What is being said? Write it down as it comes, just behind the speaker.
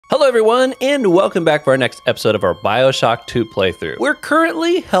Hello everyone, and welcome back for our next episode of our BioShock 2 playthrough. We're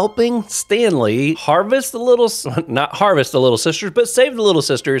currently helping Stanley harvest the little, not harvest the little sisters, but save the little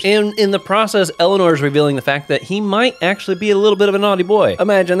sisters. And in the process, Eleanor is revealing the fact that he might actually be a little bit of a naughty boy.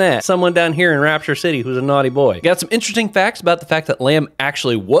 Imagine that, someone down here in Rapture City who's a naughty boy. Got some interesting facts about the fact that Lamb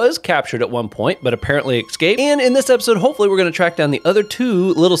actually was captured at one point, but apparently escaped. And in this episode, hopefully we're gonna track down the other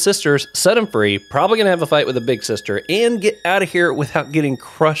two little sisters, set them free, probably gonna have a fight with a big sister, and get out of here without getting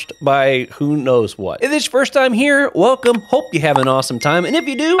crushed by who knows what. If it's your first time here, welcome. Hope you have an awesome time. And if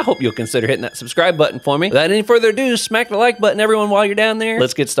you do, I hope you'll consider hitting that subscribe button for me. Without any further ado, smack the like button, everyone, while you're down there.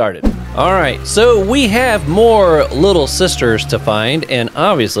 Let's get started. All right, so we have more little sisters to find, and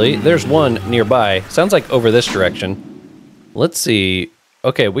obviously there's one nearby. Sounds like over this direction. Let's see.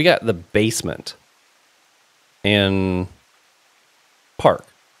 Okay, we got the basement and park.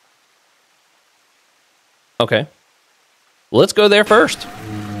 Okay. Let's go there first.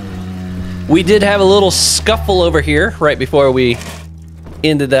 We did have a little scuffle over here right before we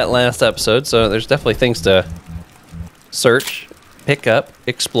ended that last episode, so there's definitely things to search, pick up,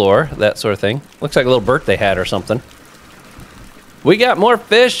 explore, that sort of thing. Looks like a little birthday hat or something. We got more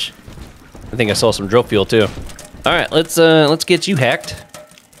fish. I think I saw some drill fuel too. All right, let's get you hacked.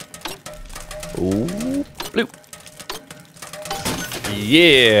 Ooh, bloop.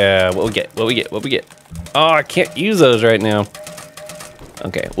 Yeah, what we get? What we get? What we get? Oh, I can't use those right now.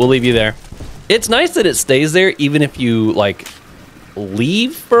 Okay, we'll leave you there. It's nice that it stays there even if you, like,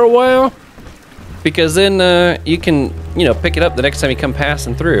 leave for a while. Because then you can, you know, pick it up the next time you come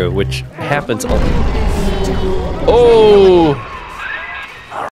passing through, which happens a lot. Oh!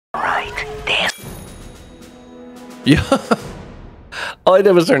 Alright, damn. Yeah. All I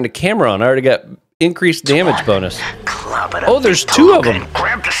did was turn the camera on. I already got increased damage bonus. Oh, there's two of them.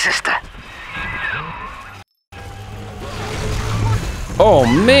 Grab the sister. Oh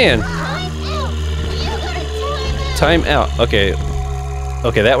man! Time out. Okay.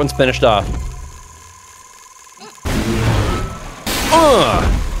 Okay, that one's finished off.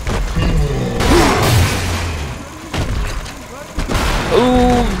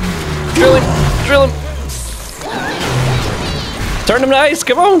 Ooh! Drill him! Drill him! Turn him to ice!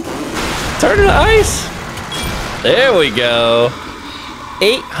 Come on! Turn him to ice! There we go.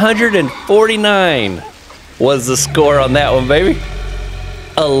 849 was the score on that one, baby.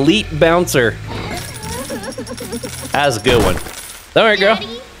 Elite bouncer. That's a good one. All right, girl.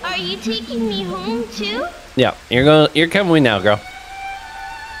 Daddy, are you taking me home too? Yeah, you're coming with me now, girl.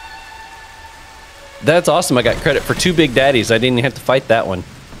 That's awesome. I got credit for two big daddies. I didn't even have to fight that one.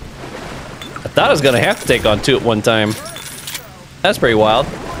 I thought I was gonna have to take on two at one time. That's pretty wild.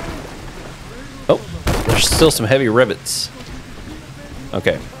 Oh, there's still some heavy rivets.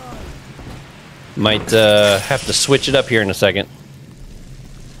 Okay. Might have to switch it up here in a second.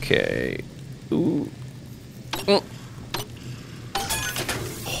 Okay. Ooh. Oh,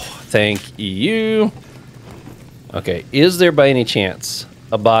 thank you. Okay, is there by any chance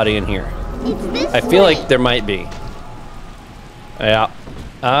a body in here? I feel like there might be. Yeah,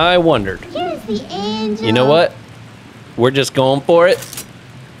 I wondered. Here's the angel. You know what? We're just going for it.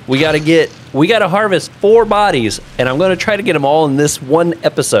 We gotta harvest 4 bodies, and I'm gonna try to get them all in this one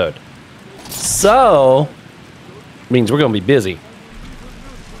episode. So, means we're gonna be busy.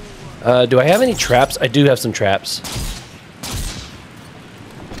 Do I have any traps? I do have some traps.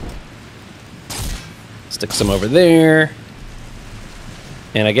 Stick some over there.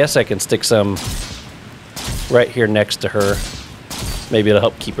 And I guess I can stick some right here next to her. Maybe it'll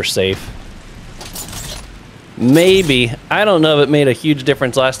help keep her safe. Maybe. I don't know if it made a huge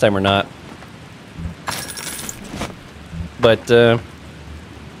difference last time or not. But,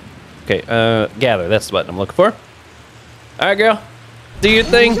 okay, gather. That's the button I'm looking for. All right, girl. Do your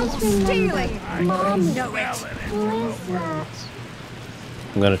thing. Mom, know it. Who is that?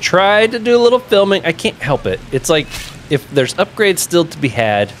 I'm gonna try to do a little filming. I can't help it. It's like, if there's upgrades still to be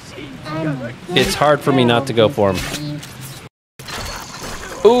had, it's hard for me not to go for them.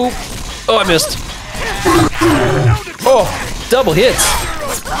 Ooh. Oh, I missed. Oh, double hits.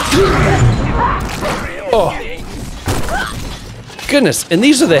 Oh. Goodness, and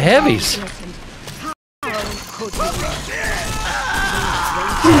these are the heavies.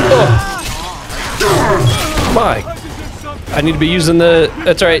 Oh. My. I need to be using the...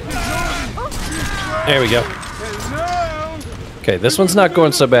 That's right. There we go. Okay, this one's not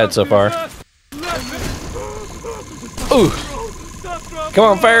going so bad so far. Ooh. Come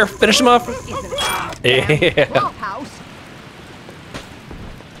on, fire. Finish him off. Yeah.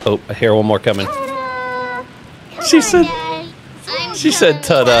 Oh, I hear one more coming. She said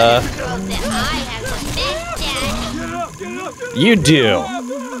ta-da. You do.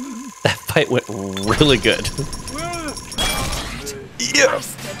 That fight went really good. Yeah.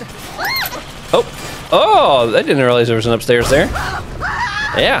 Oh, I didn't realize there was an upstairs there.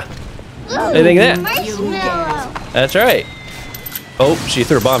 Yeah. What do you think of that? Marshmallow. That's right. Oh, she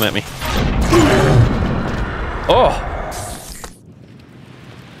threw a bomb at me. Oh.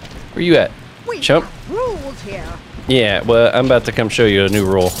 Where you at, chump? Rules here. Yeah, well, I'm about to come show you a new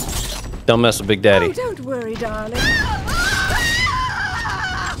rule. Don't mess with Big Daddy. Oh, don't worry, darling.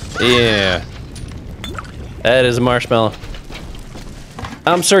 Yeah. That is a marshmallow.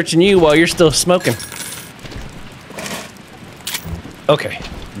 I'm searching you while you're still smoking. Okay.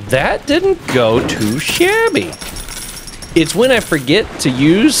 That didn't go too shabby. It's when I forget to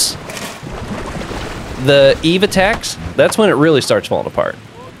use the Eve attacks, that's when it really starts falling apart.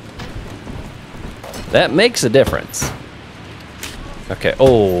 That makes a difference. Okay,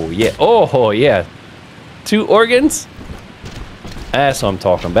 oh yeah, oh yeah. 2 organs? That's what I'm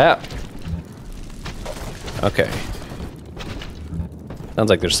talking about. Okay. Sounds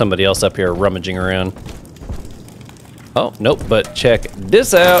like there's somebody else up here rummaging around. Oh, nope, but check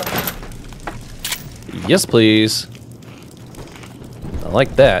this out. Yes, please. I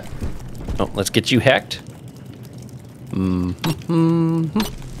like that. Oh, let's get you hacked.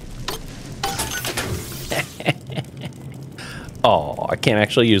 Oh, I can't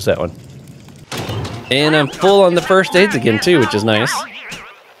actually use that one. And I'm full on the first aids again too, which is nice.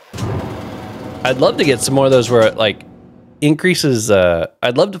 I'd love to get some more of those where it like increases,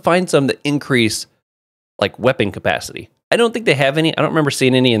 I'd love to find some that increase like weapon capacity. I don't think they have any. I don't remember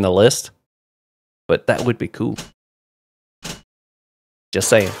seeing any in the list, but that would be cool. Just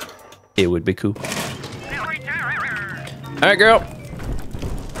saying, it would be cool. All right, girl.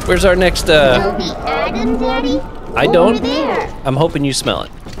 Where's our next, You'll be Adam, Daddy? I don't. Over there. I'm hoping you smell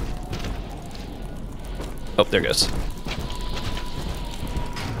it. Oh, there it goes.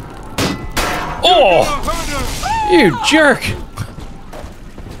 Oh! You jerk!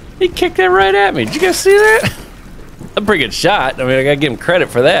 He kicked that right at me. Did you guys see that? A pretty good shot. I mean, I gotta give him credit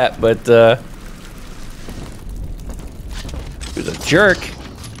for that, but he was a jerk.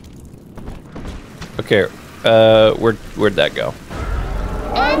 Okay, where'd that go?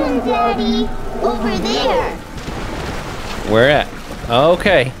 Adam, Daddy. Over there. Where at?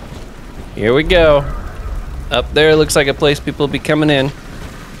 Okay. Here we go. Up there looks like a place people will be coming in.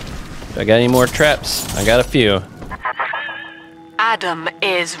 Do I got any more traps? I got a few. Adam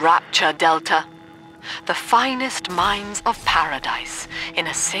is Rapture Delta, the finest minds of paradise in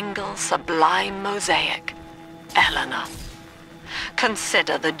a single sublime mosaic. Eleanor.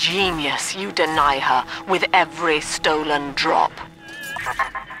 Consider the genius you deny her with every stolen drop.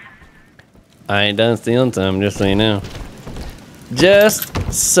 I ain't done stealing some, just so you know.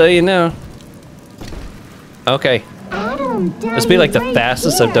 Just so you know. Okay. Adam, Daddy. This will be like the right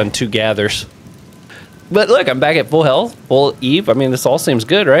fastest there. I've done 2 gathers. But look, I'm back at full health, full Eve. I mean, this all seems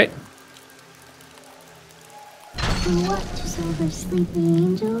good, right? Watches over sleeping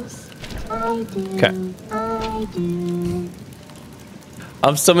angels. I do. Okay. I do.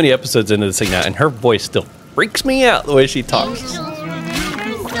 I'm so many episodes into this thing now, and her voice still freaks me out the way she talks.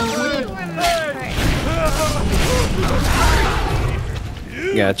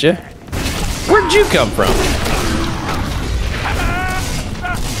 Gotcha. Where'd you come from?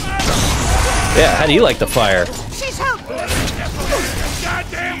 Yeah, how do you like the fire? She's helpless.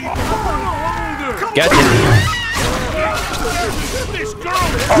 Gotcha.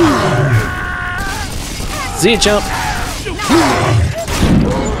 See you, chump.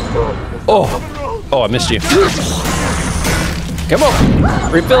 Oh, I missed you. Come on,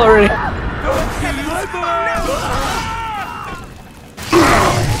 refill already.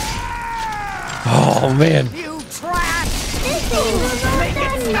 Oh man. You trash.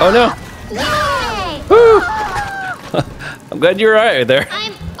 Oh no. Yay! Woo. I'm glad you're right there.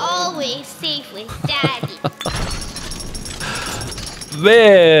 I'm always safe with Daddy.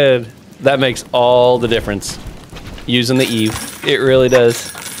 Man, that makes all the difference. Using the Eve, it really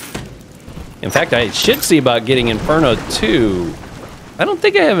does. In fact, I should see about getting Inferno 2. I don't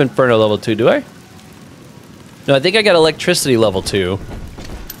think I have Inferno level 2, do I? No, I think I got Electricity level 2.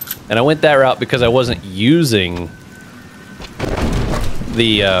 And I went that route because I wasn't using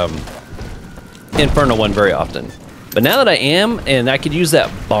the Inferno one very often. But now that I am, and I could use that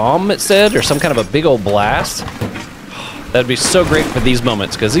bomb, it said, or some kind of a big old blast, that'd be so great for these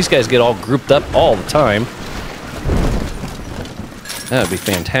moments, because these guys get all grouped up all the time. That would be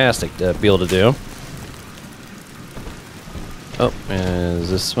fantastic to be able to do. Oh, is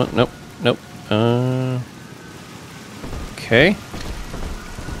this one? Nope, nope. Okay.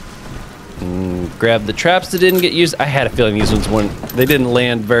 Grab the traps that didn't get used. I had a feeling these ones they didn't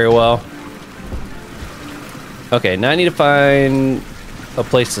land very well. Okay, now I need to find a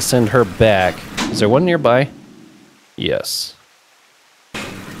place to send her back. Is there one nearby? Yes.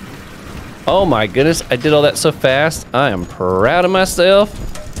 Oh my goodness, I did all that so fast. I am proud of myself.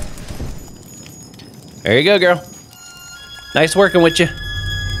 There you go, girl. Nice working with you.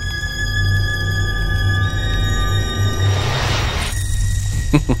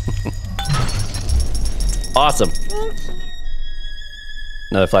 Awesome.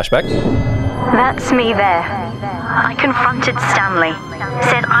 Another flashback. That's me there. I confronted Stanley.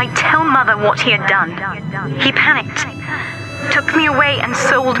 Said I'd tell Mother what he had done. He panicked. Took me away and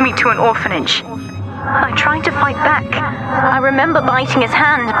sold me to an orphanage. I tried to fight back. I remember biting his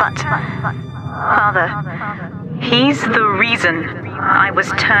hand, but... Father, he's the reason I was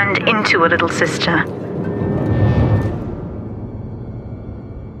turned into a little sister.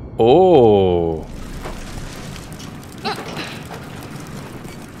 Oh.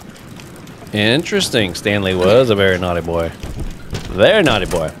 Interesting. Stanley was a very naughty boy. Very naughty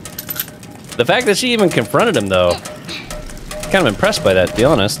boy. The fact that she even confronted him, though, kind of impressed by that, to be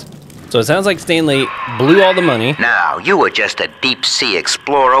honest. So it sounds like Stanley blew all the money. Now, you were just a deep-sea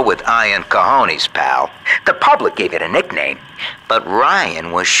explorer with iron cojones, pal. The public gave it a nickname, but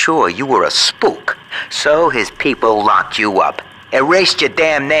Ryan was sure you were a spook. So his people locked you up, erased your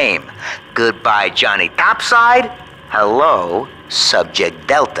damn name. Goodbye, Johnny Topside. Hello, Subject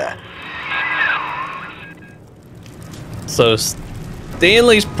Delta. So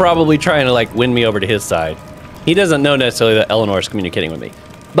Stanley's probably trying to, like, win me over to his side. He doesn't know necessarily that Eleanor's communicating with me.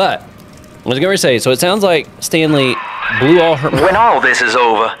 But I was going to say, so it sounds like Stanley blew all her... When all this is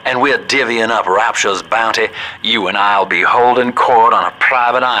over and we're divvying up Rapture's bounty, you and I'll be holding court on a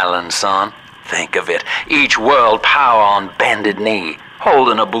private island, son. Think of it. Each world power on bended knee,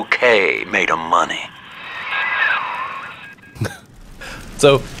 holding a bouquet made of money.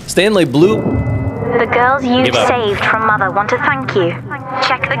 So Stanley blew... The girls you saved from Mother want to thank you.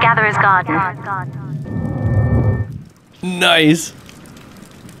 Check the Gatherer's Garden. Nice.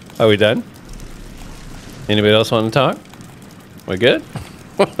 Are we done? Anybody else want to talk? We good?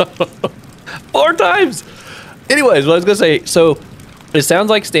 4 times. Anyways, what I was gonna say, so it sounds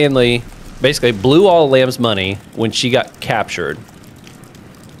like Stanley basically blew all Lamb's money when she got captured.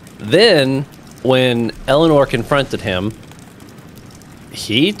 Then, when Eleanor confronted him,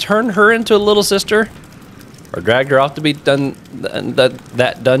 he turned her into a little sister, or dragged her off to be done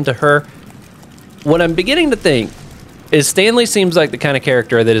that done to her. What I'm beginning to think is Stanley seems like the kind of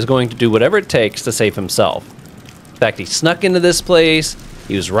character that is going to do whatever it takes to save himself. In fact, he snuck into this place.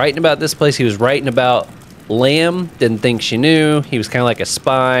 He was writing about this place. He was writing about Lamb. Didn't think she knew. He was kind of like a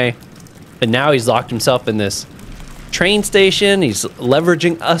spy. And now he's locked himself in this train station. He's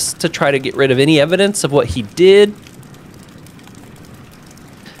leveraging us to try to get rid of any evidence of what he did.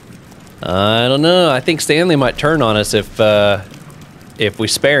 I don't know. I think Stanley might turn on us if we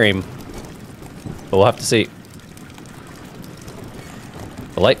spare him. But we'll have to see.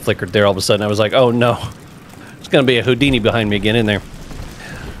 The light flickered there all of a sudden. I was like, oh no. There's going to be a Houdini behind me again in there.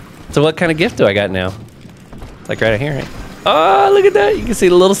 So what kind of gift do I got now? It's like right here, right? Oh, look at that. You can see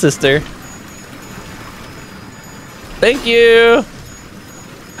the little sister. Thank you.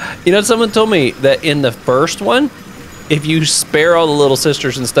 You know, someone told me that in the first one, if you spare all the little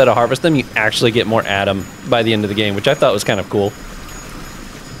sisters instead of harvest them, you actually get more Adam by the end of the game, which I thought was kind of cool.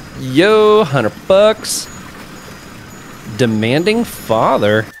 Yo, $100. Demanding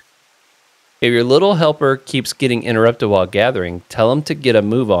father. If your little helper keeps getting interrupted while gathering, tell him to get a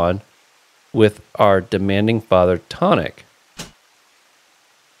move on with our demanding father tonic.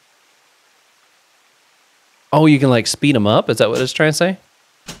 Oh, you can like speed him up? Is that what it's trying to say?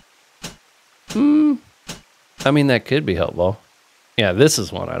 I mean, that could be helpful. Yeah, this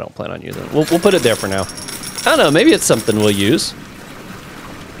is one I don't plan on using. We'll put it there for now. I don't know, maybe it's something we'll use.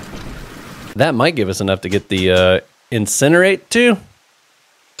 That might give us enough to get the incinerate too.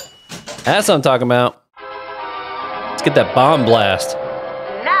 That's what I'm talking about. Let's get that bomb blast.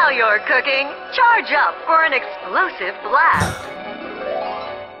 Now you're cooking. Charge up for an explosive blast.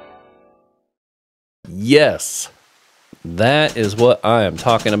 Yes, that is what I am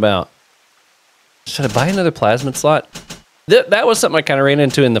talking about. Should I buy another plasmid slot? That was something I kind of ran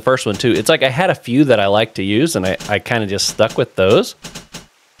into in the first one too. It's like I had a few that I like to use and I kind of just stuck with those.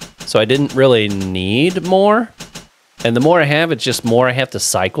 So I didn't really need more. And the more I have, it's just more I have to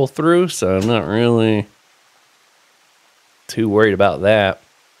cycle through. So I'm not really too worried about that.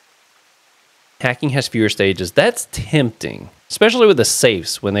 Hacking has fewer stages. That's tempting, especially with the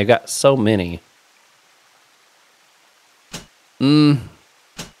safes when they've got so many.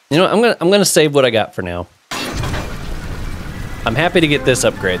 You know, I'm gonna save what I got for now. I'm happy to get this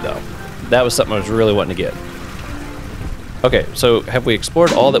upgrade though. That was something I was really wanting to get. Okay, so have we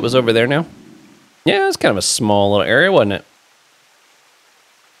explored all that was over there now? Yeah, it's kind of a small little area, wasn't it?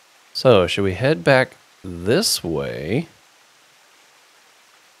 So should we head back this way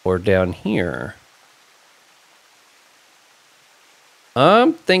or down here?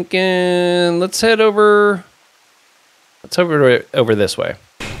 I'm thinking let's head over. Let's over this way.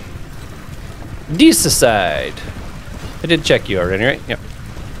 Decide. I did check you already, right? Yep.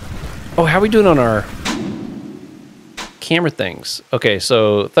 Oh, how are we doing on our camera things? Okay,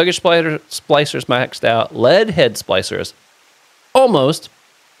 so Thuggish Splicers maxed out. Lead Head Splicers. Almost.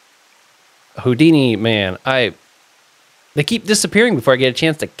 Houdini, man, they keep disappearing before I get a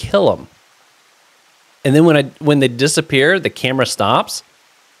chance to kill them. And then when they disappear, the camera stops.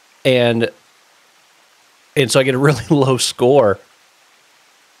 And so I get a really low score.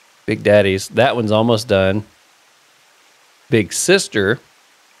 Big Daddies. That one's almost done. Big Sister.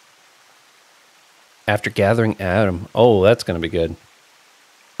 After gathering Adam. Oh, that's going to be good.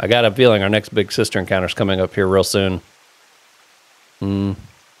 I got a feeling our next Big Sister encounter is coming up here real soon.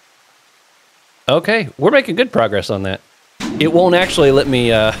 Okay, we're making good progress on that. It won't actually let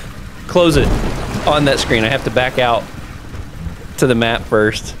me close it on that screen. I have to back out to the map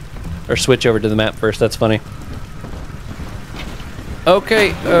first. Or switch over to the map first. That's funny. Okay,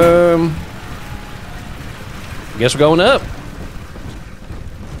 guess we're going up.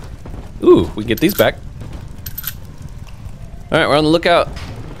 Ooh, we can get these back. All right, we're on the lookout.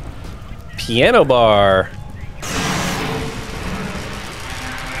 Piano bar.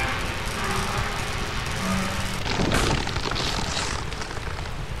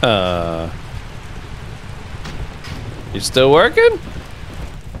 You still working?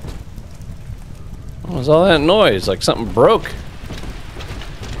 What was all that noise? Like something broke.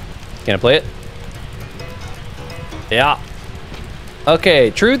 Can I play it? Yeah.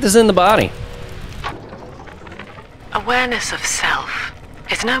 Okay, truth is in the body. Awareness of self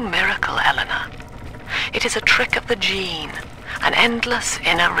is no miracle, Eleanor. It is a trick of the gene, an endless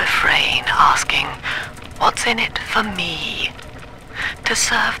inner refrain asking, what's in it for me? To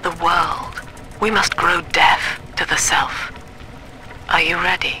serve the world, we must grow deaf to the self. Are you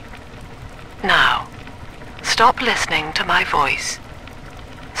ready? Now, stop listening to my voice.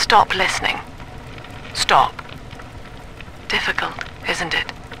 Stop listening. Stop. Difficult, isn't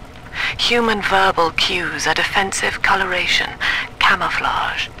it? Human verbal cues are defensive coloration,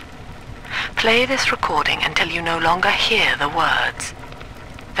 camouflage. Play this recording until you no longer hear the words.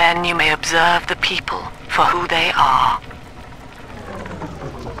 Then you may observe the people for who they are.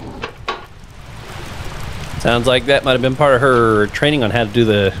 Sounds like that might have been part of her training on how to do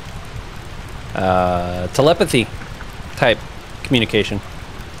the telepathy type communication.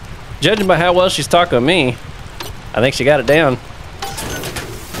 Judging by how well she's talking to me, I think she got it down.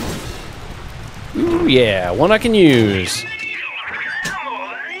 Ooh, yeah, one I can use.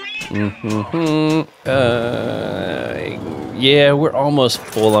 Yeah, we're almost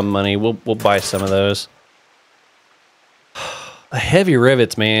full on money. We'll buy some of those. The heavy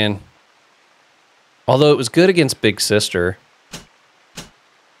rivets, man. Although it was good against Big Sister.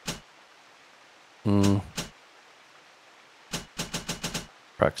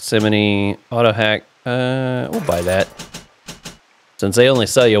 Proximity, auto hack. We'll buy that. Since they only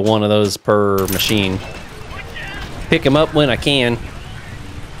sell you one of those per machine. Pick them up when I can.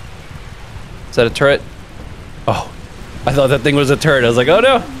 Is that a turret? Oh, I thought that thing was a turret. I was like, oh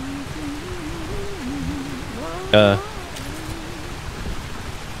no.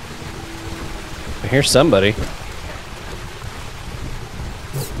 I hear somebody.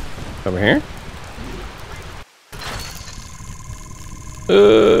 Over here?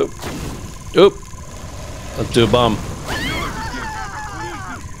 Oop. Let's do a bomb.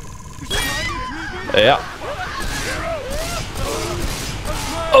 Yeah.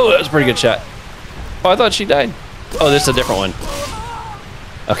 Oh, that was a pretty good shot. Oh, I thought she died. Oh, this is a different one.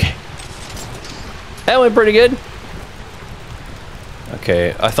 Okay. That went pretty good.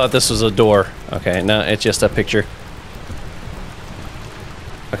 Okay, I thought this was a door. Okay, no, it's just a picture.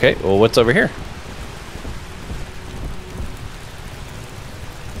 Okay, well, what's over here?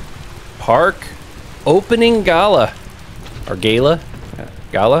 Park Opening Gala. Or Gala?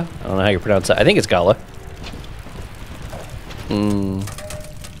 Gala? I don't know how you pronounce that. I think it's Gala.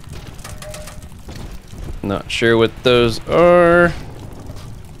 Not sure what those are.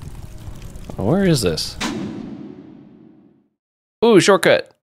 Oh, where is this? Ooh,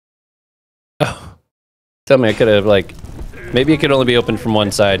 shortcut. Oh, tell me I could have, like, maybe it could only be opened from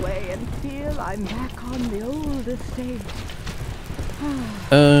one side. And feel I'm back on the old estate.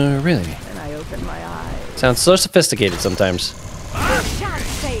 Really? And I open my eyes. Sounds so sophisticated sometimes. I shan't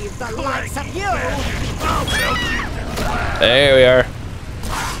save the likes of you. There we are.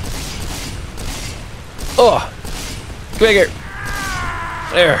 Oh! Come here.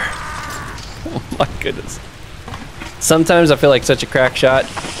 There. Oh my goodness. Sometimes I feel like such a crack shot.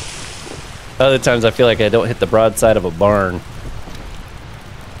 Other times I feel like I don't hit the broadside of a barn.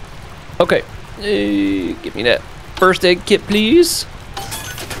 Okay. Give me that first aid kit, please.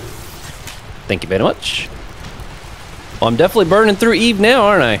 Thank you very much. Well, I'm definitely burning through Eve now,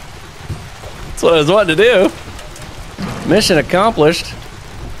 aren't I? That's what I was wanting to do. Mission accomplished.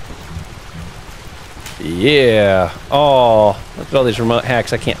 Yeah. Oh, look at all these remote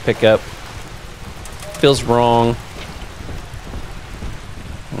hacks I can't pick up. Feels wrong.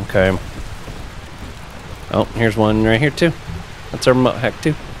 Okay. Oh, here's one right here too. That's a remote hack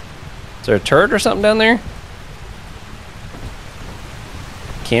too. Is there a turret or something down there?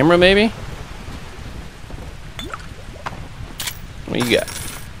 Camera maybe? What you got?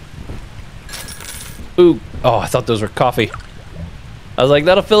 Ooh. Oh, I thought those were coffee. I was like,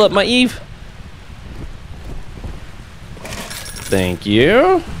 that'll fill up my Eve. Thank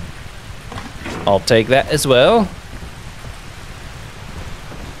you. I'll take that as well.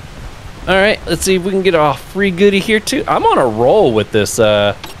 All right, let's see if we can get a free goodie here too. I'm on a roll with this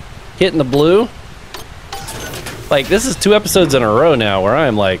hitting the blue. Like, this is 2 episodes in a row now where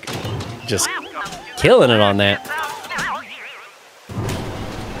I'm like just killing it on that.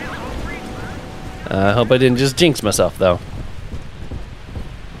 I hope I didn't just jinx myself though.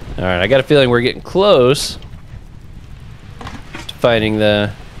 All right, I got a feeling we're getting close to finding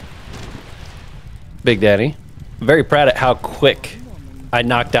the Big Daddy. I'm very proud at how quick I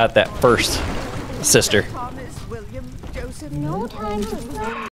knocked out that first sister. Thomas, William, Joseph. No time to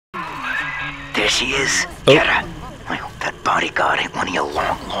run. There she is. Oh. Get her. I hope that bodyguard ain't one of your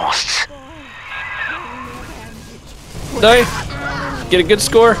long losts. Die. Get a good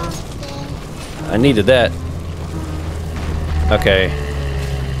score. I needed that. Okay.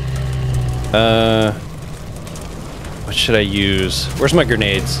 What should I use? Where's my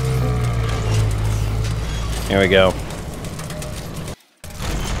grenades? Here we go.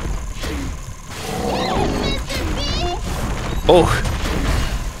 Oh.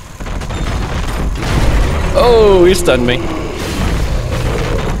 Oh, he stunned me.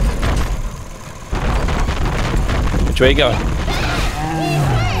 Which way you going?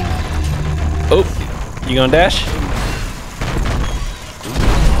 Oh, you gonna dash?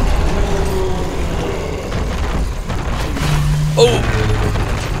 Oh.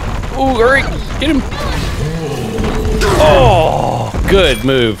 Oh, hurry. Get him. Oh, good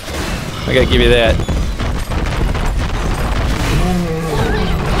move. I gotta give you that.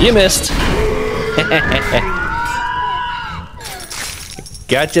 You missed.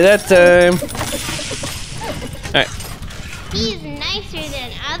 Got you that time. All right. He's nicer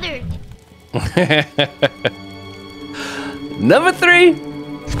than others. Number 3.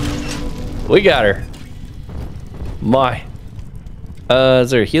 We got her. My. Is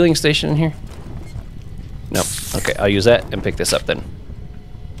there a healing station in here? No. Okay, I'll use that and pick this up then.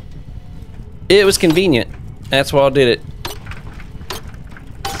 It was convenient. That's why I did it.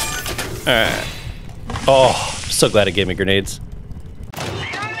 Alright. Oh, so glad it gave me grenades.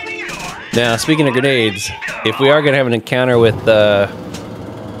 Now, speaking of grenades, if we are going to have an encounter with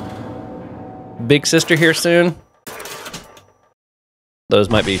Big Sister here soon, those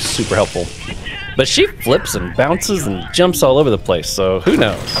might be super helpful. But she flips and bounces and jumps all over the place, so who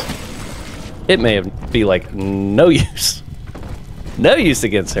knows? It may be like no use. No use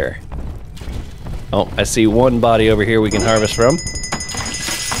against her. Oh, I see one body over here we can harvest from.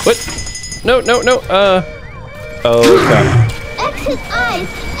 What? No, no, no. Oh, God. X his eyes!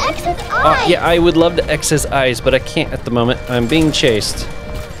 X his eyes! Yeah, I would love to X his eyes, but I can't at the moment. I'm being chased.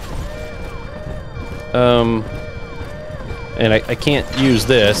 And I can't use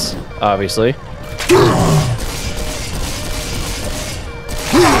this, obviously.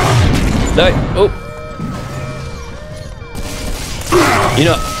 Die. Oh. You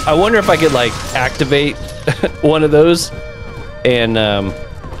know, I wonder if I could, like, activate one of those and,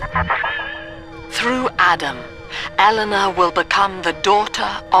 Through Adam, Eleanor will become the daughter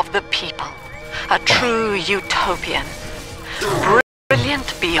of the people, a true utopian,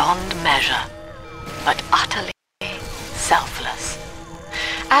 brilliant beyond measure, but utterly selfless.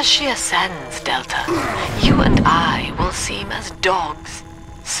 As she ascends, Delta, you and I will seem as dogs,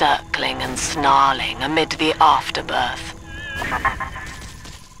 circling and snarling amid the afterbirth.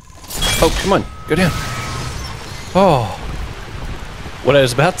 oh, come on, go down. Oh, what I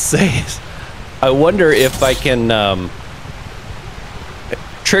was about to say is, I wonder if I can,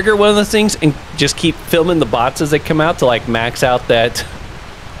 trigger one of those things and just keep filming the bots as they come out to like max out that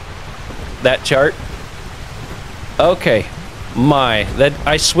chart? Okay. That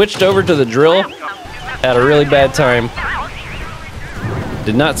I switched over to the drill at a really bad time.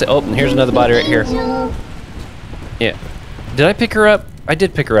 Did not say, oh, and here's another body right here. Yeah. Did I pick her up? I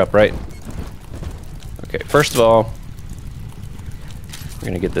did pick her up, right? Okay, first of all, we're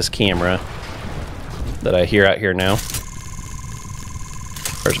gonna get this camera that I hear out here now.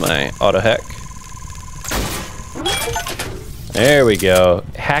 Where's my auto hack? There we go.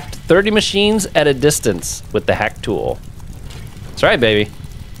 Hacked 30 machines at a distance with the hack tool. That's right, baby.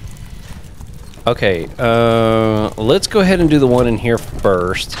 Okay, let's go ahead and do the one in here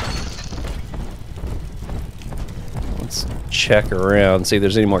first. Let's check around, see if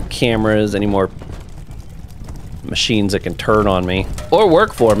there's any more cameras, any more machines that can turn on me or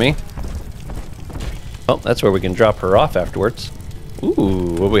work for me. Oh, that's where we can drop her off afterwards.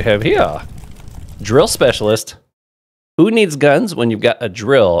 Ooh, what do we have here? Drill specialist. Who needs guns when you've got a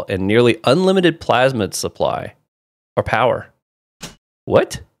drill and nearly unlimited plasmid supply or power?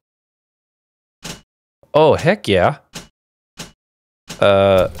 What? Oh, heck yeah.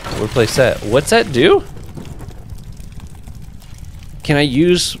 Replace that. What's that do? Can I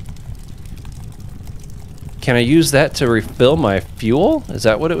use that to refill my fuel? Is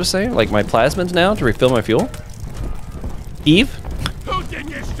that what it was saying? Like my plasmids now to refill my fuel? Eve?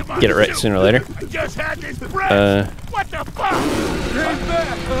 Get it right sooner or later. What the fuck?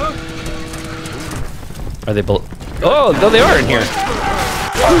 Are they both? Oh, no, they are in here.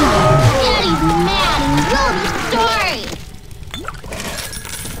 Daddy's mad and really sorry.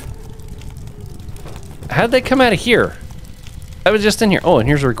 How'd they come out of here? I was just in here. Oh, and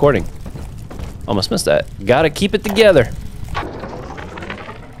here's a recording. Almost missed that. Gotta keep it together.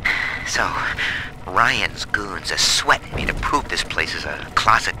 So, Ryan's goons are sweating me to prove this place is a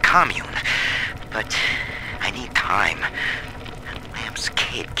closet commune. But I need time. Lamb's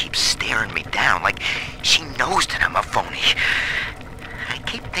kid keeps staring me down like she knows that I'm a phony. I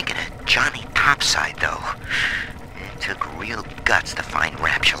keep thinking of Johnny Topside, though. It took real guts to find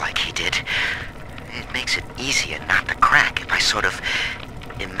Rapture like he did. It makes it easier not to crack if I sort of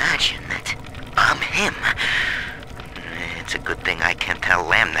imagine that I'm him. It's a good thing I can't tell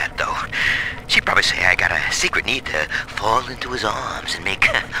Lamb that, though. She'd probably say I got a secret need to fall into his arms and make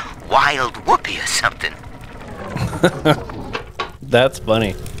a wild whoopee or something. That's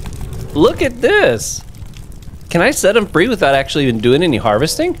funny. Look at this. Can I set him free without actually even doing any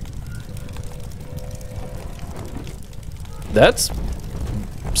harvesting? That's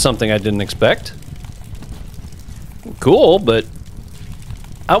something I didn't expect. Cool, but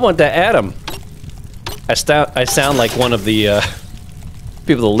I want that Adam. I sound like one of the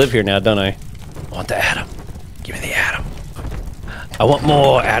people that live here now, don't I? I want the Adam. Give me the Adam. I want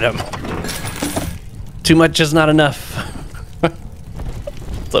more Adam. Too much is not enough.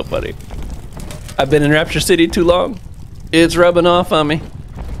 So funny. I've been in Rapture City too long. It's rubbing off on me.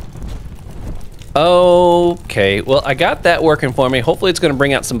 Okay, well, I got that working for me. Hopefully it's gonna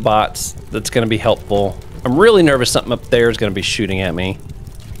bring out some bots. That's gonna be helpful. I'm really nervous something up there is gonna be shooting at me.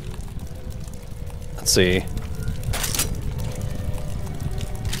 Let's see.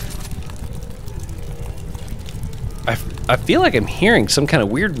 I feel like I'm hearing some kind of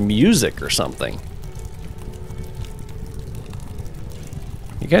weird music or something.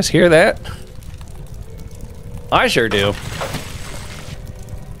 You guys hear that? I sure do.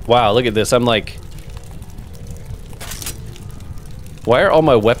 Wow, look at this. I'm like... Why are all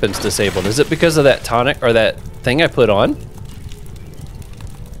my weapons disabled? Is it because of that tonic or that thing I put on?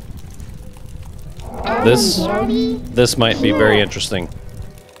 This might be very interesting.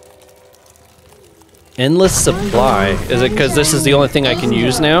 Endless supply. Is it because this is the only thing I can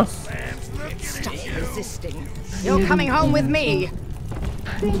use now? Stop resisting. You're coming home with me.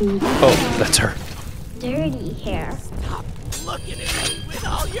 Oh, that's her. Dirty hair. Stop looking at me with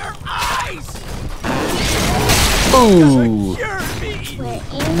all your eyes. Ooh.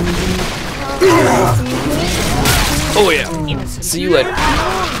 Oh yeah. See you later.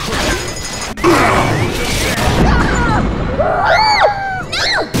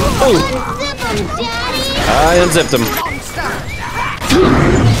 Unzip him, Daddy! I unzipped him.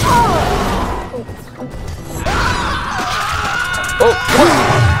 Oh,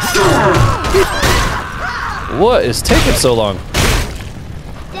 what is taking so long?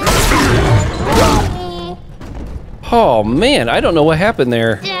 Oh man, I don't know what happened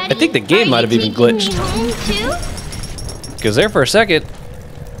there. I think the game might have even glitched. Because there for a second.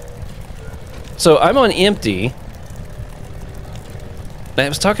 So I'm on empty. I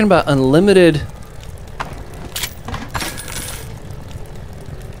was talking about unlimited.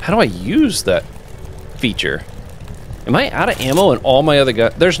 How do I use that feature? Am I out of ammo in all my other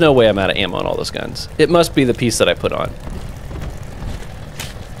guns? There's no way I'm out of ammo in all those guns. It must be the piece that I put on.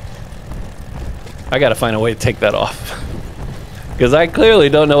 I gotta find a way to take that off. Because I clearly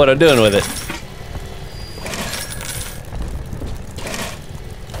don't know what I'm doing with it.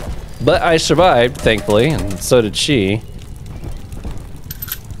 But I survived, thankfully, and so did she.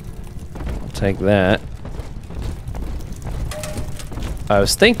 Take that. I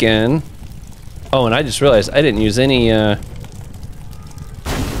was thinking... Oh, and I just realized I didn't use any, Nope,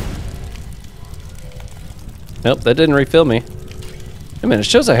 that didn't refill me. Wait a minute, it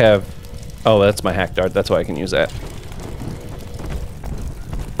shows I have... Oh, that's my hack dart, that's why I can use that.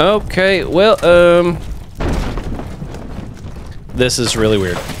 Okay, well, this is really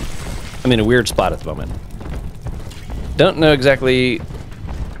weird. I'm in a weird spot at the moment. Don't know exactly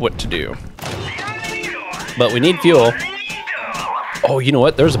what to do. But we need fuel. Oh, you know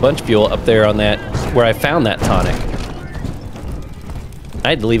what? There's a bunch of fuel up there on that, where I found that tonic. I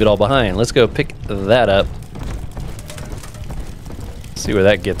had to leave it all behind. Let's go pick that up. See where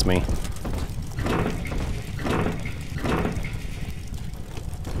that gets me.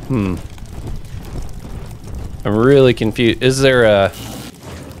 I'm really confused. Is there a...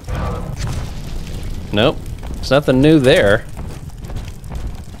 Nope. There's nothing new there.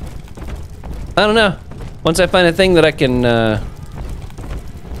 I don't know. Once I find a thing that I can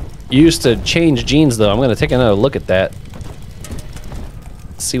use to change genes, though, I'm going to take another look at that.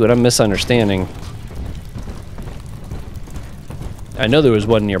 See what I'm misunderstanding. I know there was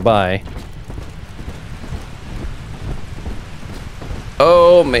one nearby.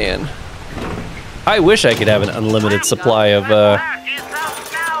 Oh, man. I wish I could have an unlimited supply of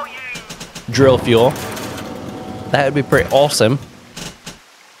drill fuel. That would be pretty awesome.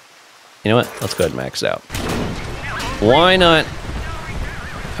 You know what? Let's go ahead and max out. Why not?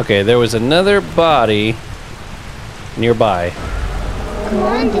 Okay, there was another body nearby. Come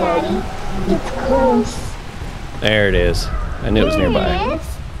on, Daddy. It's close. There it is. I knew it was nearby.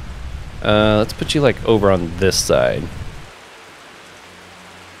 Yes. Let's put you like over on this side.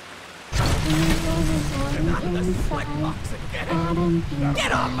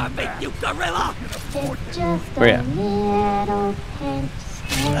 Get off my feet, you gorilla! Where you at?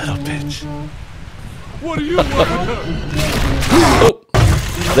 Little pinch. What are you looking at? Oh,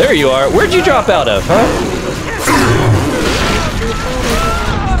 there you are. Where'd you drop out of, huh?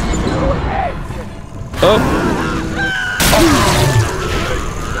 Oh.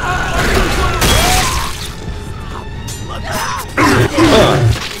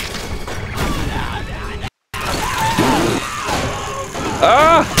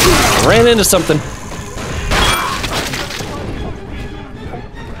 Ah! Ran into something.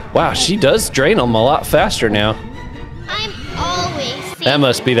 Wow, she does drain them a lot faster now. I'm always That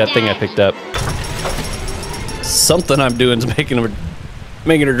must be that thing I picked up. Something I'm doing is making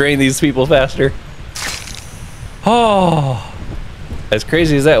her drain these people faster. Oh, as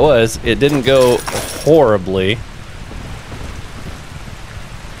crazy as that was, it didn't go horribly.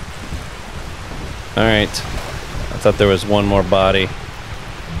 All right, I thought there was one more body.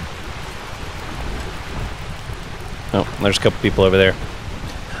 Oh, there's a couple people over there.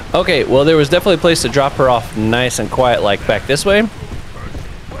 Okay, well, there was definitely a place to drop her off nice and quiet, like back this way.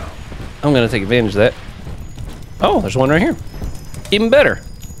 I'm gonna take advantage of that. Oh, there's one right here. Even better.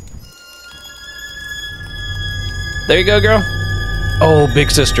 There you go, girl. Oh,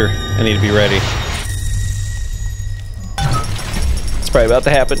 big sister. I need to be ready. It's probably about to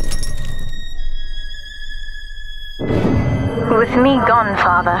happen. With me gone,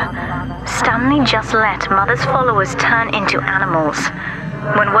 Father, Stanley just let Mother's followers turn into animals.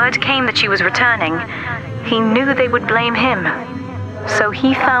 When word came that she was returning, he knew they would blame him. So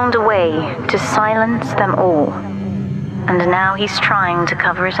he found a way to silence them all. And now he's trying to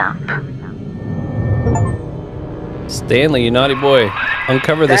cover it up. Stanley, you naughty boy.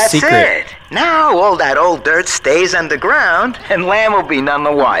 Uncover the secret. That's it. Now all that old dirt stays underground, and Lamb will be none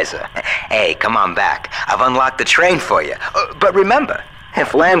the wiser. Hey, come on back. I've unlocked the train for you. But remember,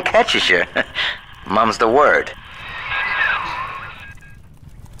 if Lamb catches you, mum's the word.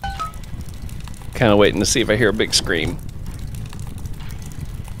 Kind of waiting to see if I hear a big scream.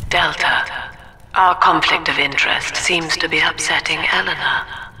 Delta, our conflict of interest seems to be upsetting Eleanor.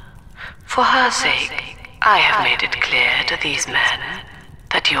 For her sake, I have made it clear to these men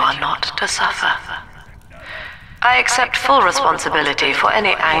that you are not to suffer. I accept full responsibility for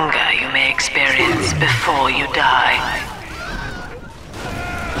any anger you may experience before you die.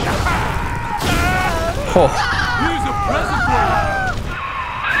 Oh.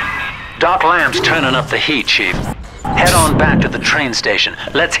 Doc Lamb's turning up the heat, Chief. Head on back to the train station.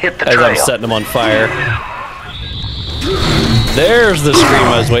 Let's hit the As trail. I'm setting them on fire. There's the scream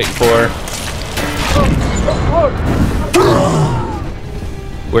I was waiting for.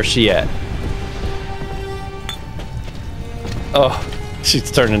 Where's she at? Oh,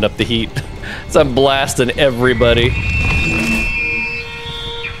 she's turning up the heat. So I'm blasting everybody.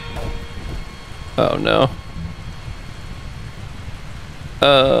 Oh no.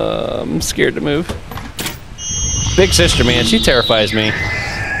 I'm scared to move. Big sister, man, she terrifies me.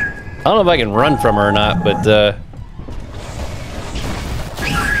 I don't know if I can run from her or not, but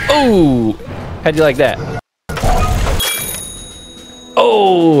oh, how'd you like that?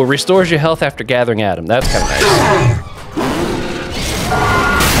 Oh, restores your health after gathering Adam. That's kind of nice.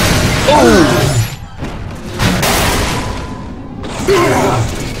 Oh!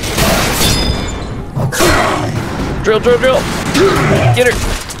 Drill, drill, drill! Get her!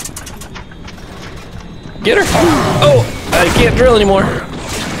 Get her! Oh! I can't drill anymore.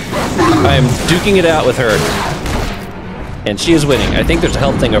 I am duking it out with her. And she is winning. I think there's a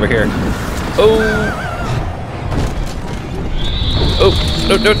health thing over here. Oh! Oh!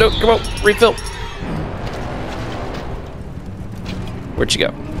 No, no, no! Come on! Refill! Where'd she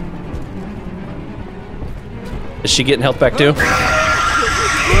go? Is she getting health back too?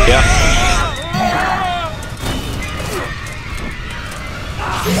 Yeah.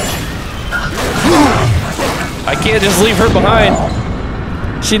 I can't just leave her behind.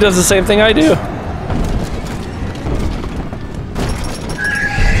 She does the same thing I do.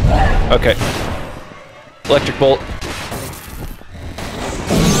 Okay. Electric bolt.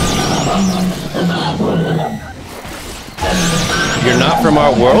 You're not from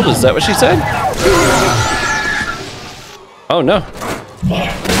our world? Is that what she said? Oh no.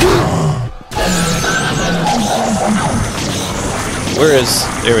 Where is...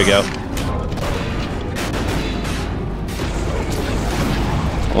 There we go.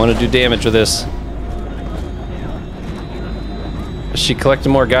 I want to do damage with this. Is she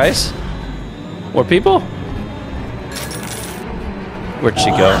collecting more guys? More people? Where'd she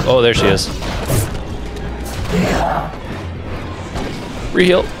go? Oh, there she is.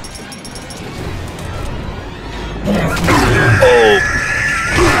 Reheal. Oh!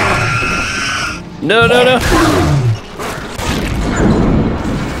 No, no, no!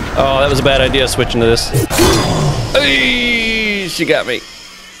 Oh, that was a bad idea, switching to this. Hey, she got me.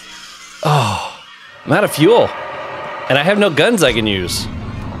 Oh, I'm out of fuel. And I have no guns I can use.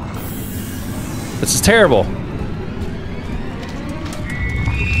 This is terrible.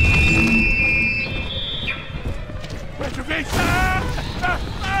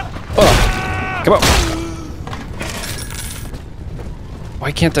 Oh, come on.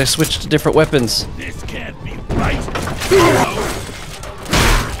 Why can't I switch to different weapons? This can't be right.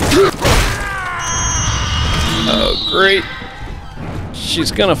 Oh, great.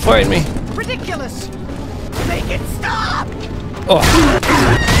 She's gonna fight me. Ridiculous! Make it stop! Oh.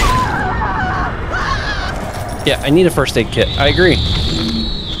 Yeah, I need a first aid kit. I agree.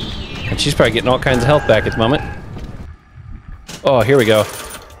 And she's probably getting all kinds of health back at the moment. Oh, here we go.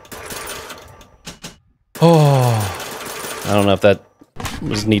 Oh. I don't know if that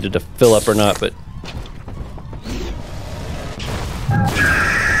was needed to fill up or not, but...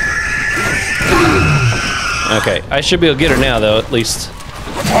 Okay, I should be able to get her now, though, at least.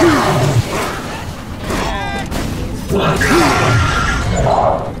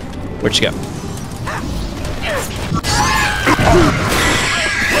 Where'd she go?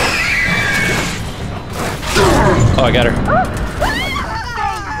 Oh, I got her.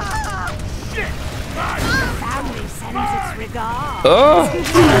 Oh!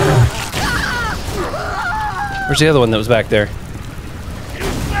 Where's the other one that was back there?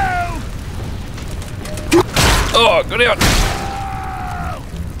 Oh, go down!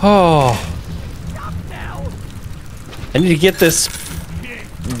 Oh. I need to get this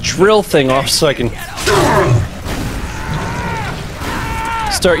drill thing off so I can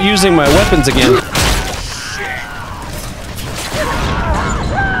start using my weapons again.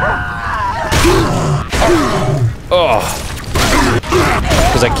 Oh.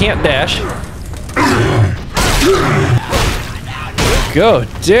 Because I can't dash. Go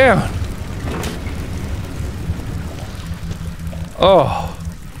down. Oh.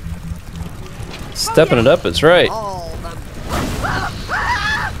 Stepping it up is right.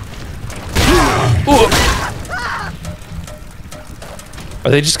 Ooh.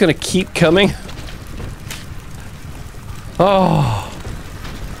 Are they just gonna keep coming? Oh.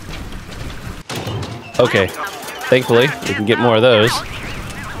 Okay. Thankfully, we can get more of those.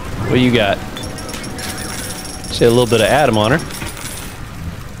 What do you got? Say a little bit of Adam on her.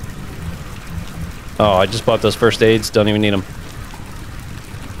 Oh, I just bought those first aids. Don't even need them.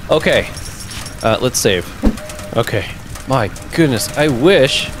 Okay. Let's save. Okay. My goodness. I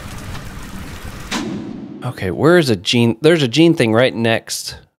wish. Okay, where's a gene? There's a gene thing right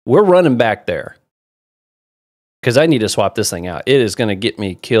next. We're running back there. Because I need to swap this thing out. It is going to get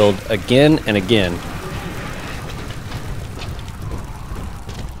me killed again and again.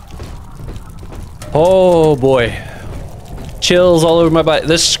 Oh boy. Chills all over my body.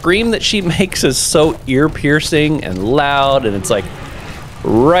 The scream that she makes is so ear-piercing and loud, and it's like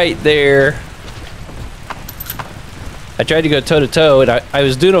right there. I tried to go toe-to-toe, and I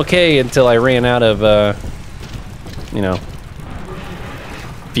was doing okay until I ran out of, you know,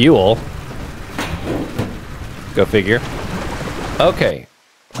 fuel. Go figure. Okay.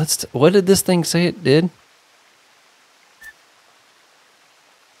 What did this thing say it did?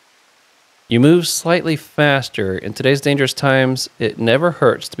 You move slightly faster. In today's dangerous times, it never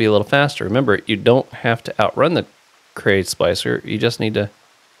hurts to be a little faster. Remember, you don't have to outrun the Crate Splicer. You just need to...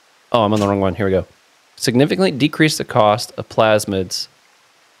 Oh, I'm on the wrong one. Here we go. Significantly decrease the cost of plasmids,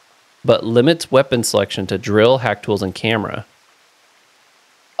 but limits weapon selection to drill, hack tools, and camera.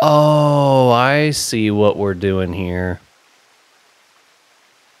 Oh, I see what we're doing here.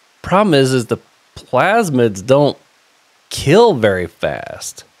 Problem is the plasmids don't kill very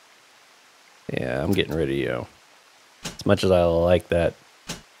fast. Yeah, I'm getting rid of you. As much as I like that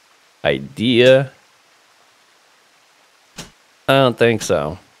idea, I don't think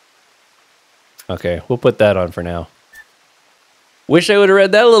so. Okay, we'll put that on for now. Wish I would have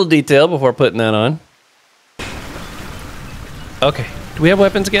read that little detail before putting that on. Okay, do we have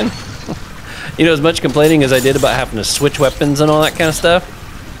weapons again? You know, as much complaining as I did about having to switch weapons and all that kind of stuff,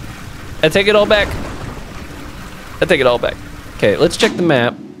 I take it all back. I take it all back. Okay, let's check the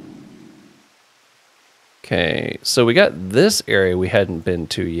map. Okay, so we got this area we hadn't been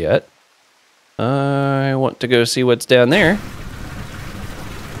to yet. I want to go see what's down there.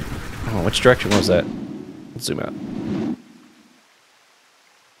 Oh, which direction was that? Let's zoom out.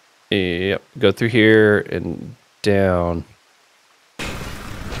 Yep, go through here and down.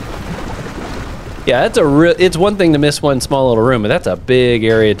 Yeah, that's it's one thing to miss one small little room, but that's a big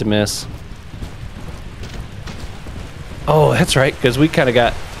area to miss. Oh, that's right, because we kind of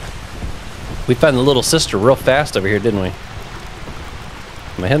got... We found the little sister real fast over here, didn't we?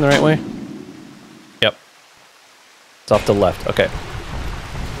 Am I heading the right way? Yep. It's off to the left. Okay.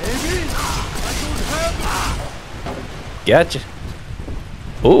 Gotcha.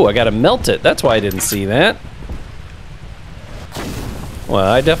 Oh, I gotta melt it. That's why I didn't see that. Well,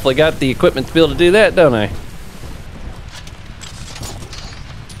 I definitely got the equipment to be able to do that, don't I?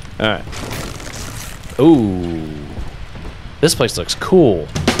 Alright. Ooh. This place looks cool.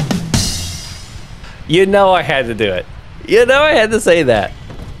 You know I had to do it. You know I had to say that.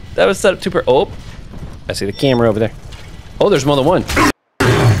 That was set up too Oh, I see the camera over there. Oh, there's more than one.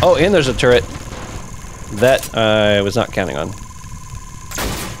 Oh, and there's a turret. That I was not counting on.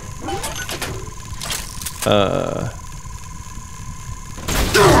 I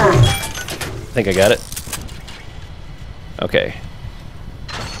think I got it. Okay.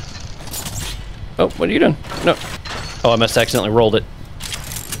 Oh, what are you doing? No. Oh, I must have accidentally rolled it.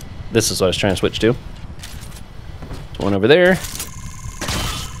 This is what I was trying to switch to. There's one over there.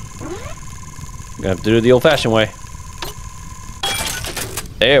 I'm gonna have to do it the old-fashioned way.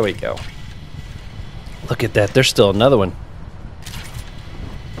 There we go. Look at that. There's still another one.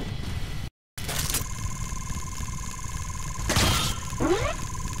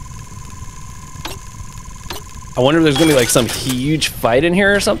 I wonder if there's gonna be like some huge fight in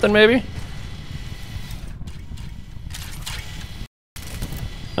here or something, maybe?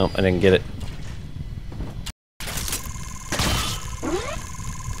 Oh, I didn't get it.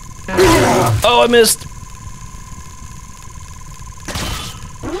 Oh, I missed!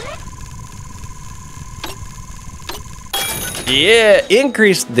 Yeah,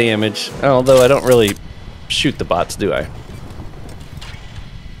 increased damage. Although I don't really shoot the bots, do I?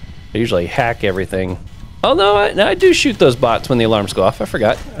 I usually hack everything. Oh no, I do shoot those bots when the alarms go off. I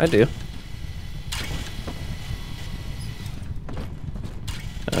forgot. I do.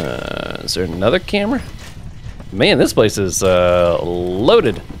 Is there another camera? Man, this place is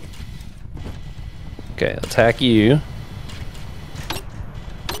loaded. Okay, let's hack you.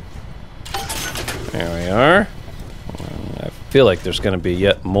 There we are. I feel like there's going to be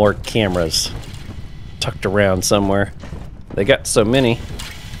yet more cameras tucked around somewhere. They got so many.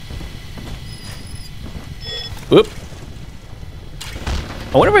 Whoop.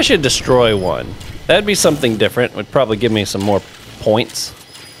 I wonder if I should destroy one. That'd be something different. Would probably give me some more points.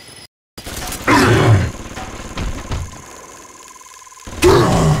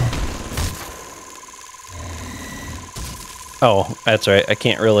 Oh, that's right. I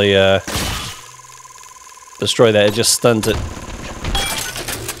can't really destroy that. It just stuns it.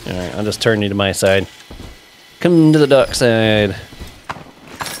 Alright, I'll just turn you to my side. Come to the dark side.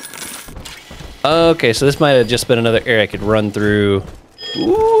 Okay, so this might have just been another area I could run through.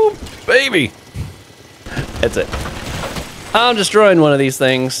 Ooh, baby! That's it. I'm destroying one of these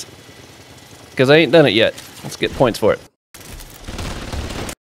things. Because I ain't done it yet. Let's get points for it.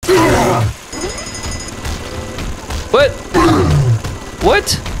 What?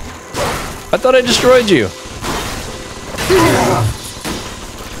 What? I thought I destroyed you.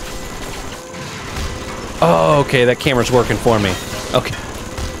 Oh, okay, that camera's working for me. Okay.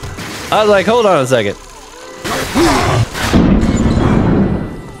 I was like, hold on a second.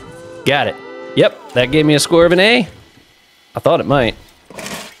 Got it. Yep, that gave me a score of an A. I thought it might.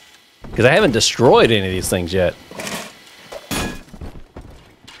 Because I haven't destroyed any of these things yet.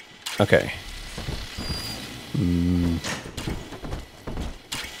 Okay.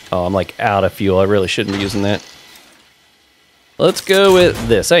 Oh, I'm like out of fuel. I really shouldn't be using that. Let's go with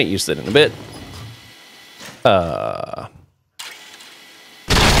this. I ain't used it in a bit.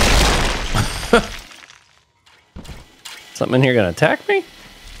 Something in here gonna attack me?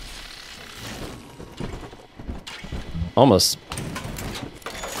 Almost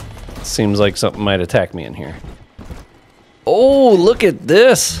seems like something might attack me in here. Oh, look at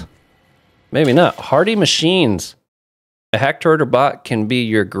this. Maybe not. Hardy machines. A hack droid or bot can be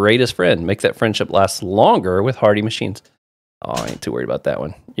your greatest friend. Make that friendship last longer with hardy machines. Oh, I ain't too worried about that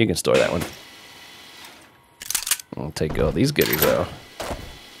one. You can store that one. I'll take all these goodies though.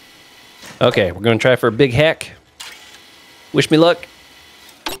 Okay, we're gonna try for a big hack. Wish me luck.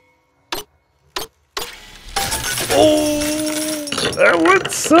 Oh, that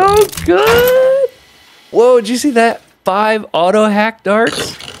went so good. Whoa, did you see that? 5 auto hack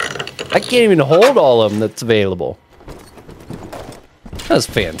darts? I can't even hold all of them that's available. That was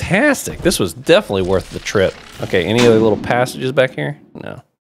fantastic. This was definitely worth the trip. Okay, any other little passages back here? No.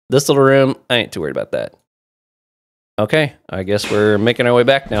 This little room, I ain't too worried about that. Okay, I guess we're making our way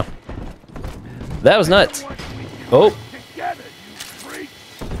back now. That was nuts. Oh.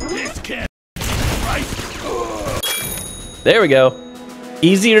 There we go.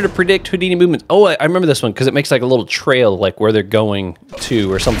 Easier to predict Houdini movements. Oh, I remember this one because it makes like a little trail like where they're going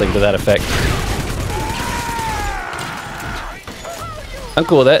to or something to that effect. I'm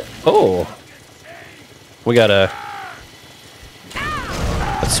cool with that. Oh. We gotta...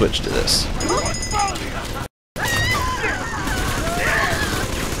 Let's switch to this.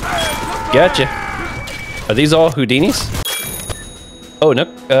 Gotcha. Are these all Houdinis? Oh,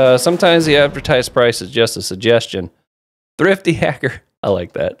 no. Sometimes the advertised price is just a suggestion. Thrifty hacker. I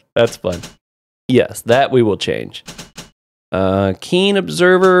like that. That's fun. Yes, that we will change. Keen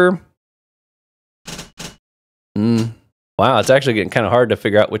observer. Wow, it's actually getting kind of hard to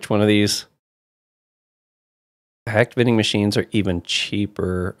figure out which one of these hacked vending machines are even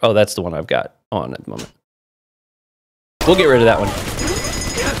cheaper. Oh, that's the one I've got on at the moment. We'll get rid of that one.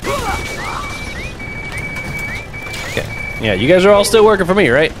 Okay. Yeah, you guys are all still working for me,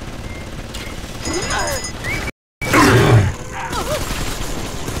 right?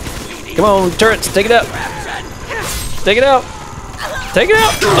 Come on, turrets, take it up. Take it out. Take it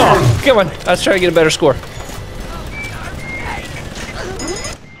out. Oh, come on. Let's try to get a better score.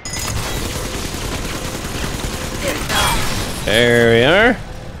 There we are.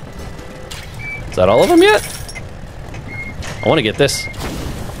 Is that all of them yet? I want to get this,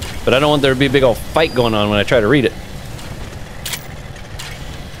 but I don't want there to be a big old fight going on when I try to read it.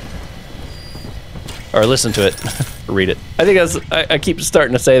 Or listen to it. Read it. I think that's, I keep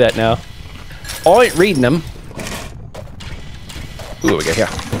starting to say that now. I ain't reading them. Ooh, we got here.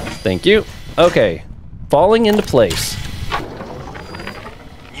 Thank you. Okay. Falling into place.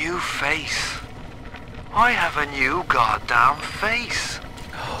 New face. I have a new goddamn face.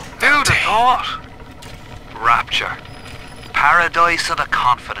 Who'd have thought? Rapture. Paradise of the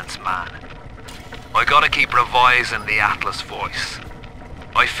confidence man. I gotta keep revising the Atlas voice.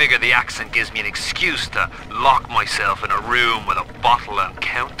 I figure the accent gives me an excuse to lock myself in a room with a bottle and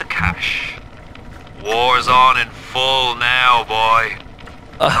count the cash. War's on in full now, boy.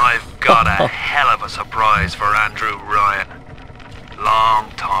 And I've got a hell of a surprise for Andrew Ryan. Long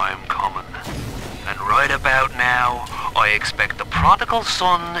time coming. And right about now, I expect the prodigal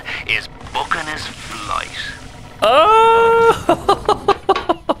son is booking his flight. Oh!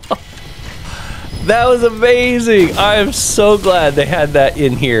 That was amazing. I am so glad they had that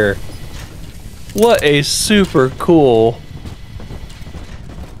in here. What a super cool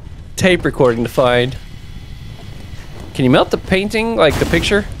tape recording to find. Can you melt the painting, like the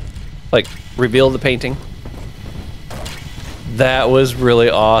picture? Like reveal the painting? That was really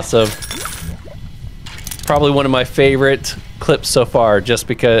awesome. Probably one of my favorite clips so far, just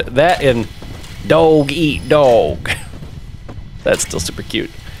because that and dog eat dog. That's still super cute.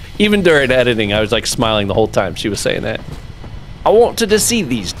 Even during editing, I was like smiling the whole time she was saying that. I wanted to see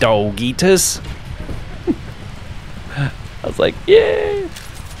these dog eaters. I was like, yay.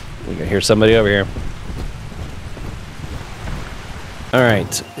 We can hear somebody over here. All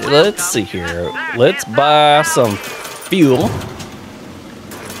right, let's see here. Let's buy some fuel.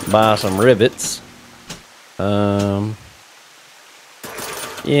 Buy some rivets.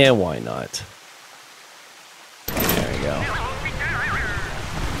 Yeah, why not? There we go.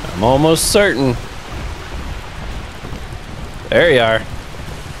 I'm almost certain. There you are.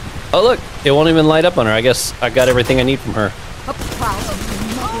 Oh look, it won't even light up on her. I guess I got everything I need from her.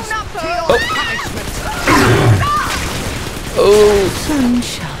 Oh.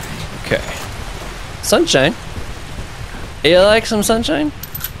 Sunshine. Okay. Sunshine? You like some sunshine?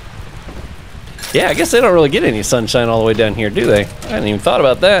 Yeah, I guess they don't really get any sunshine all the way down here, do they? I hadn't even thought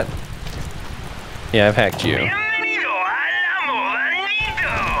about that. Yeah, I've hacked you.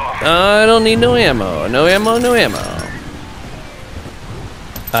 I don't need no ammo. No ammo, no ammo.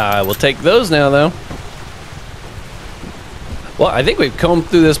 I will take those now, though. Well, I think we've combed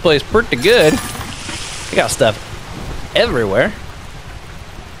through this place pretty good. We got stuff everywhere.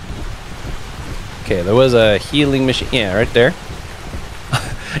 Okay, there was a healing machine. Yeah, right there.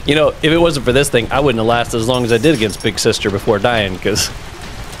 You know, if it wasn't for this thing, I wouldn't have lasted as long as I did against Big Sister before dying, because,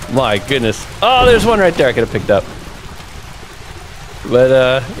 my goodness. Oh, there's one right there I could have picked up.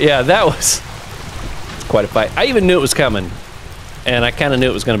 But, yeah, that was quite a fight. I even knew it was coming, and I kind of knew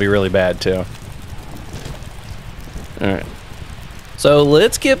it was going to be really bad, too. Alright. So,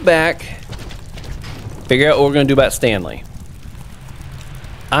 let's get back, figure out what we're going to do about Stanley.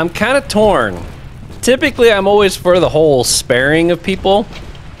 I'm kind of torn. Typically, I'm always for the whole sparing of people.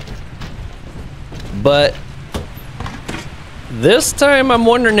 But this time, I'm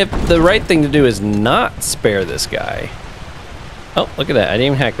wondering if the right thing to do is not spare this guy. Oh, look at that. I didn't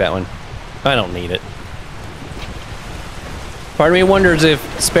even hack that one. I don't need it. Part of me wonders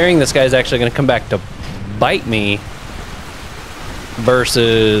if sparing this guy is actually going to come back to bite me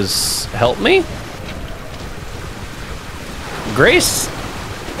versus help me. Grace,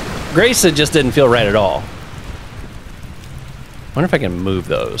 it just didn't feel right at all. I wonder if I can move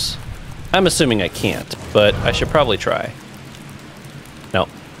those. I'm assuming I can't, but I should probably try. No.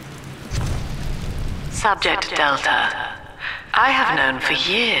 Subject Delta. I have known for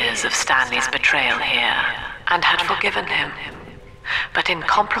years of Stanley's betrayal here, and had forgiven him. But in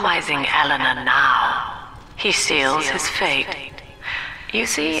compromising Eleanor now, he seals his fate. You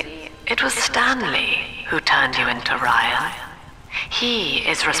see, it was Stanley who turned you into Ryan. He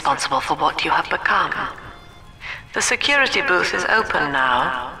is responsible for what you have become. The security booth is open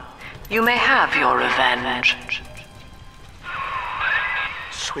now. You may have your revenge.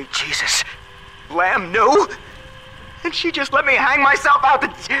 Sweet Jesus. Lamb knew? And she just let me hang myself out the...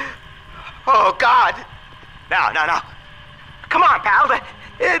 Oh, God. No. Come on, pal.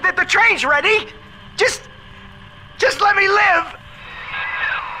 The train's ready. Just let me live.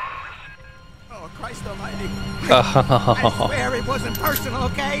 Oh, Christ almighty. I swear it wasn't personal,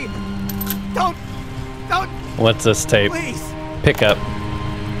 okay? Don't... What's this tape? Please. Pick up.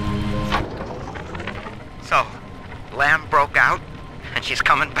 So, Lamb broke out, and she's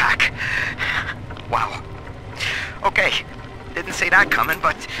coming back. Wow. Okay, didn't see that coming,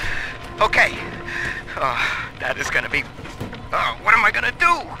 but okay. That is gonna be... what am I gonna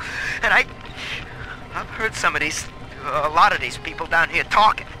do? And I've heard a lot of these people down here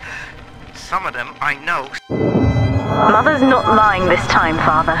talking. Some of them I know. Mother's not lying this time,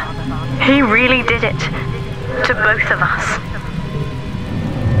 Father. He really did it. To both of us.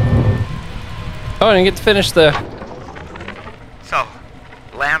 Oh, I didn't get to finish the... So,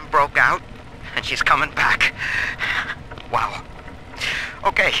 Lamb broke out, and she's coming back. Wow.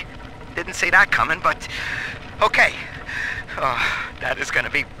 Okay, didn't see that coming, but okay. That is gonna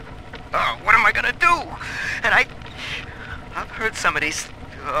be... what am I gonna do? And I've heard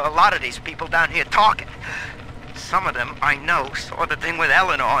a lot of these people down here talking. Some of them I know saw the thing with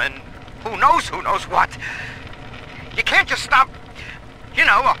Eleanor, and who knows what. You can't just stop, a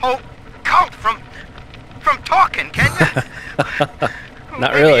whole cult from talking, can you?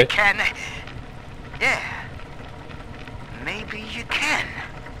 Not Maybe really. You can. Yeah. Maybe you can.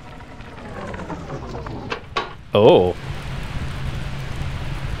 Oh.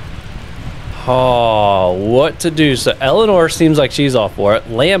 Oh, what to do? So Eleanor seems like she's all for it.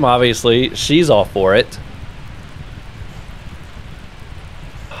 Lamb, obviously, she's all for it.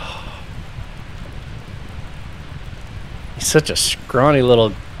 such a scrawny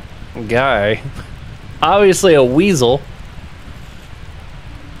little guy. Obviously a weasel.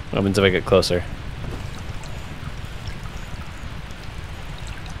 What happens if I get closer?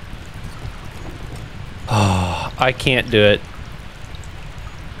 Oh, I can't do it.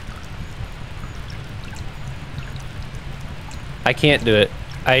 I can't do it.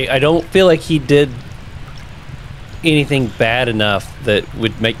 I don't feel like he did anything bad enough that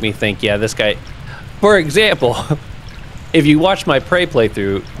would make me think, yeah, this guy... For example, if you watch my Prey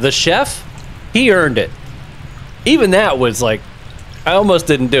playthrough, the chef, he earned it. Even that was like, I almost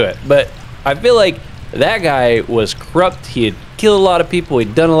didn't do it, but I feel like that guy was corrupt. He had killed a lot of people.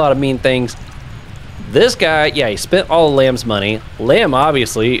 He'd done a lot of mean things. This guy, yeah, he spent all of Lamb's money. Lamb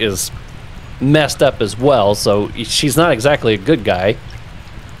obviously is messed up as well, so she's not exactly a good guy.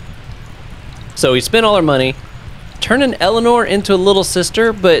 So he spent all her money, turning Eleanor into a little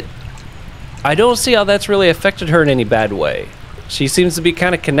sister, but I don't see how that's really affected her in any bad way. She seems to be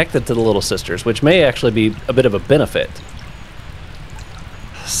kind of connected to the little sisters, which may actually be a bit of a benefit.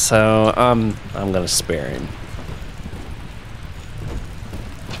 So I'm gonna spare him.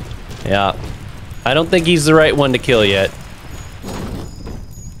 Yeah, I don't think he's the right one to kill yet.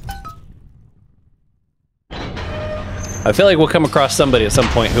 I feel like we'll come across somebody at some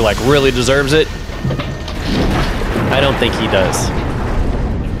point who like really deserves it. I don't think he does.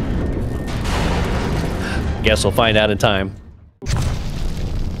 Guess we'll find out in time.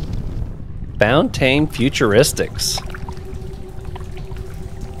 Bound Tame Futuristics.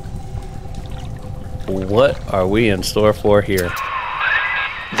 What are we in store for here?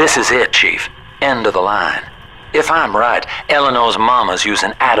 This is it, Chief. End of the line. If I'm right, Eleanor's mama's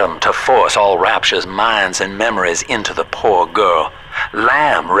using Adam to force all Rapture's minds and memories into the poor girl.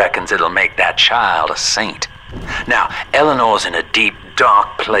 Lamb reckons it'll make that child a saint. Now, Eleanor's in a deep,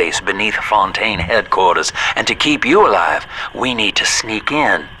 dark place beneath Fontaine headquarters, and to keep you alive, we need to sneak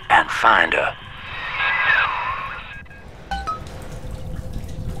in and find her.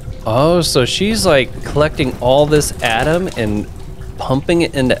 Oh, so she's like collecting all this Adam and pumping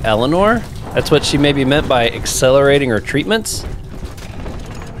it into Eleanor? That's what she maybe meant by accelerating her treatments?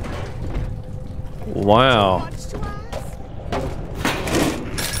 Wow.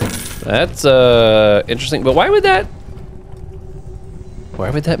 That's interesting, but why would that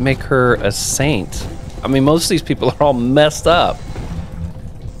make her a saint? I mean, most of these people are all messed up.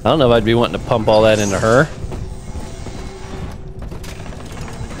 I don't know if I'd be wanting to pump all that into her.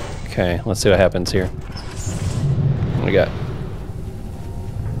 Okay, let's see what happens here. What do we got?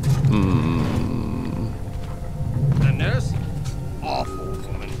 The nurse? Awful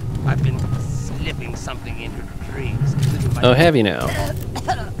woman. I've been slipping something into the trees. Oh, have you now?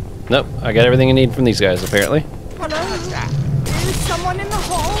 Nope, I got everything I need from these guys, apparently. Hello? Is someone in the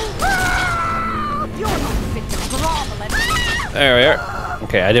hall? You're not fit to grovel at. There we are.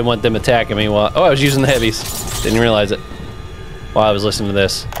 Okay, I didn't want them attacking me while... Oh, I was using the heavies. Didn't realize it while I was listening to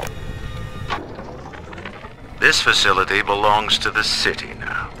this. This facility belongs to the city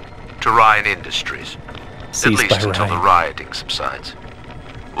now. To Ryan Industries. At least until the rioting subsides.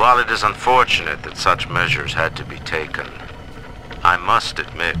 While it is unfortunate that such measures had to be taken, I must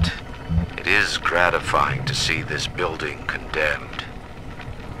admit, it is gratifying to see this building condemned.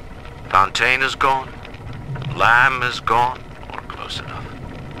 Fontaine is gone. Lamb is gone, or close enough.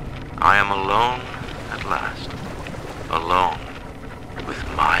 I am alone at last. Alone with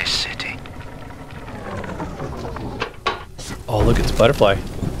my city. Oh, look, it's a butterfly.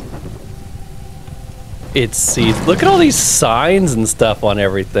 It's seeds. Look at all these signs and stuff on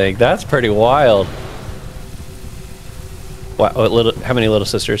everything. That's pretty wild. Wow, how many little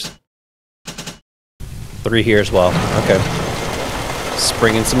sisters? 3 here as well. Okay.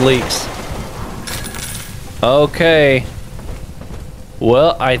 Springing some leaks. Okay.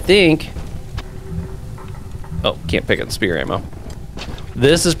 Well, I think... Oh, can't pick up the spear ammo.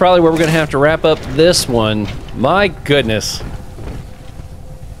 This is probably where we're going to have to wrap up this one. My goodness.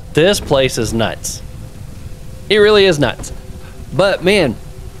 This place is nuts. It really is nuts. But, man,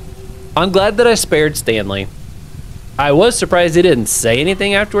 I'm glad that I spared Stanley. I was surprised he didn't say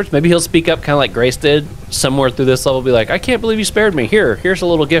anything afterwards. Maybe he'll speak up kind of like Grace did somewhere through this level. Be like, I can't believe you spared me. Here's a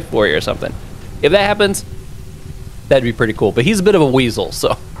little gift for you or something. If that happens, that'd be pretty cool. But he's a bit of a weasel,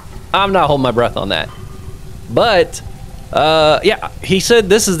 so I'm not holding my breath on that. But, yeah, he said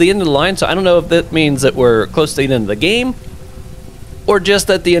this is the end of the line, so I don't know if that means that we're close to the end of the game or just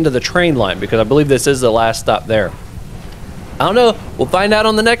at the end of the train line, because I believe this is the last stop there. I don't know. We'll find out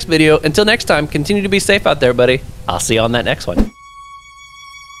on the next video. Until next time, continue to be safe out there, buddy. I'll see you on that next one.